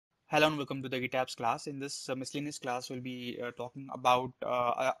Hello and welcome to the Etabs class. In this miscellaneous class, we'll be talking about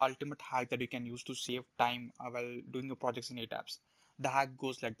a ultimate hack that you can use to save time while doing your projects in Etabs. The hack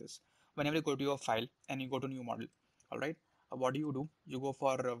goes like this. Whenever you go to your file and you go to new model, all right, what do? You go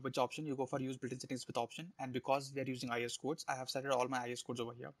for which option? You go for use built-in settings with option. And because we are using IS codes, I have set all my IS codes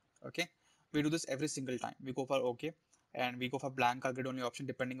over here. Okay, we do this every single time. We go for OK and we go for blank or grid only option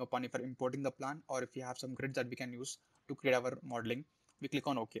depending upon if we're importing the plan or if we have some grids that we can use to create our modeling. We click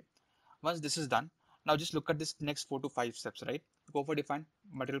on OK. Once this is done, now just look at this next 4 to 5 steps, right? Go for define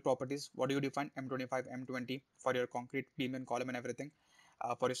material properties. What do you define? M25, M20 for your concrete beam and column and everything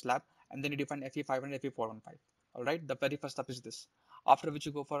for your slab. And then you define FE500, FE415. All right. The very first step is this. After which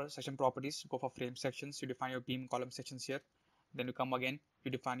you go for section properties, go for frame sections. You define your beam column sections here. Then you come again,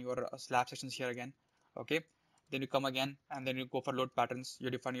 you define your slab sections here again. Okay. Then you come again and then you go for load patterns. You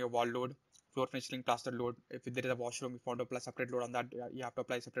define your wall load, floor finishing, plaster load. If there is a washroom, if you want to apply separate load on that, you have to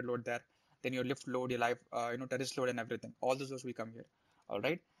apply separate load there. Then your lift load, your live, terrace load and everything. All those loads will come here. All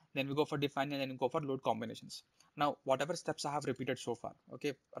right. Then we go for define and then go for load combinations. Now, whatever steps I have repeated so far,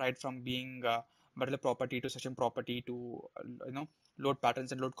 okay, right from being material property to session property to load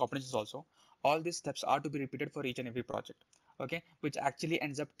patterns and load combinations also, all these steps are to be repeated for each and every project. Okay, which actually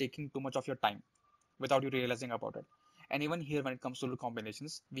ends up taking too much of your time without you realizing about it. And even here, when it comes to load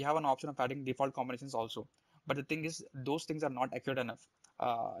combinations, we have an option of adding default combinations also. But the thing is, those things are not accurate enough.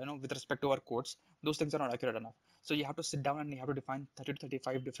 With respect to our codes, those things are not accurate enough. So you have to sit down and you have to define 30 to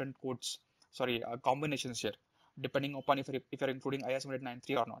 35 different codes, combinations here, depending upon if you're including IS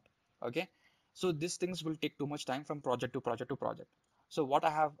 193 or not. Okay, so these things will take too much time from project to project to project. So what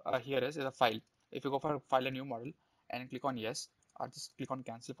I have here is a file. If you go for file a new model and click on yes, or just click on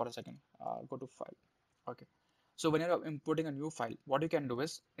cancel for a second. Go to file. Okay. So when you're importing a new file, what you can do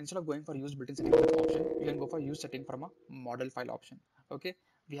is instead of going for use built-in setting with option, you can go for use setting from a model file option. Okay.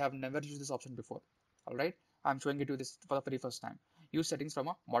 We have never used this option before. All right. I'm showing it to you this for the very first time. Use settings from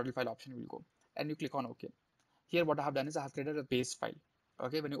a model file option will go and you click on OK. Here what I have done is I have created a base file.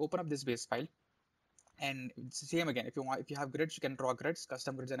 Okay. When you open up this base file, and it's the same again, if you have grids, you can draw grids,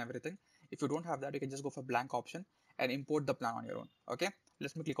 custom grids and everything. If you don't have that, you can just go for blank option and import the plan on your own. Okay.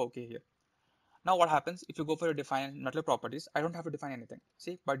 Let me click OK here. Now what happens if you go for your define metal properties? I don't have to define anything.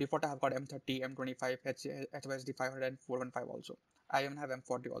 See, by default I have got M30, M25, HYSD 500 and 415 also. I even have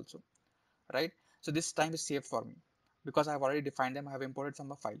M40 also, right? So this time is saved for me because I have already defined them. I have imported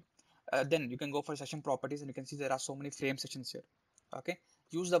from a file. Then you can go for session properties and you can see there are so many frame sections here. Okay,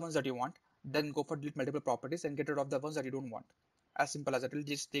 use the ones that you want. Then go for delete multiple properties and get rid of the ones that you don't want. As simple as it will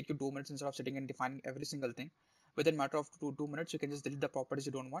just take you 2 minutes instead of sitting and defining every single thing. Within a matter of two minutes, you can just delete the properties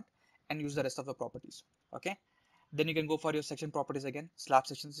you don't want and use the rest of the properties. Okay. Then you can go for your section properties again. Slab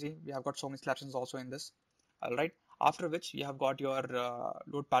sections. See, we have got so many slab sections also in this. All right. After which you have got your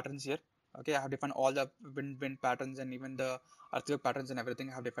load patterns here. Okay, I have defined all the wind patterns and even the earthquake patterns and everything.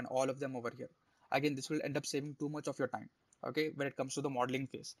 I have defined all of them over here. Again, this will end up saving too much of your time. Okay, when it comes to the modeling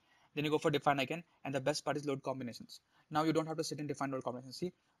phase. Then you go for define again, and the best part is load combinations. Now you don't have to sit and define load combinations.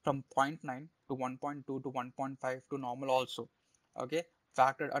 See, from 0.9 to 1.2 to 1.5 to normal also. Okay,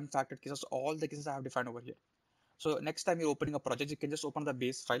 factored, unfactored cases, all the cases I have defined over here. So next time you're opening a project, you can just open the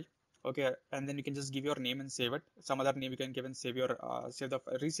base file, okay, and then you can just give your name and save it. Some other name you can give and save your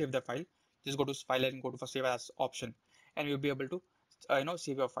resave the file. Just go to file and go to for save as option, and you'll be able to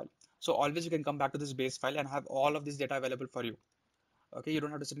save your file. So always you can come back to this base file and have all of this data available for you. Okay, you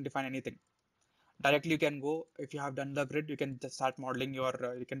don't have to sit and define anything. Directly you can go, if you have done the grid, you can just start modeling your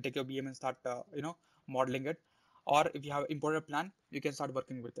you can take your BM and start modeling it, or if you have imported a plan, you can start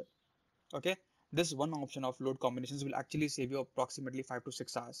working with it. Okay, this one option of load combinations will actually save you approximately 5 to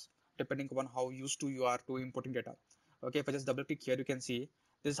 6 hours depending upon how used to you are to importing data. Okay, if I just double click here, you can see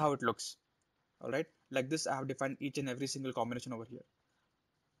this is how it looks. All right, like this I have defined each and every single combination over here.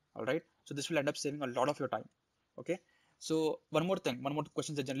 All right, so this will end up saving a lot of your time. Okay, so one more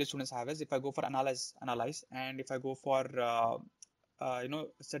question that generally students have is if I go for analyze and if I go for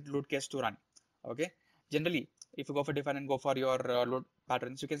set load case to run. Okay, generally if you go for define and go for your load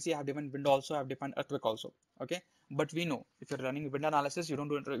patterns, you can see I have defined wind also, I have defined earthquake also. Okay, but we know if you're running wind analysis, you don't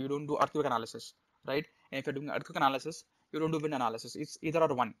do earthquake analysis, right? And if you're doing earthquake analysis, you don't do wind analysis. It's either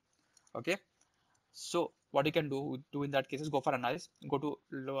or one. Okay, so what you can do in that case is go for analyze, go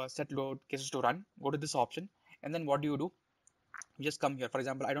to set load cases to run, go to this option, and then what do? You just come here. For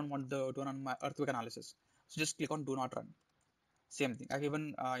example, I don't want to run my earthquake analysis, so just click on do not run. Same thing. I've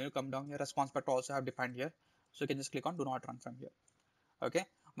even come down here, response vector also have defined here, so you can just click on do not run from here. Okay,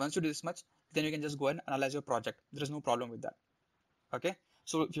 once you do this much, then you can just go and analyze your project. There is no problem with that. Okay,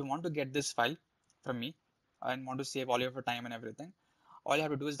 so if you want to get this file from me and want to save all of your time and everything, All you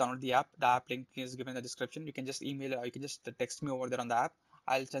have to do is download the app. The app link is given in the description. You can just email or you can just text me over there on the app.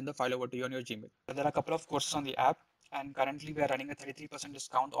 I'll send the file over to you on your Gmail. There are a couple of courses on the app, and currently we are running a 33%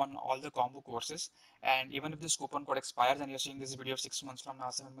 discount on all the combo courses. And even if this coupon code expires and you're seeing this video 6 months from now,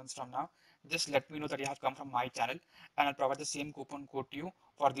 7 months from now, just let me know that you have come from my channel, and I'll provide the same coupon code to you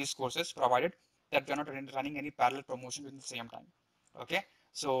for these courses, provided that we're not running any parallel promotion within the same time. Okay,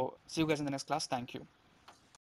 so see you guys in the next class. Thank you.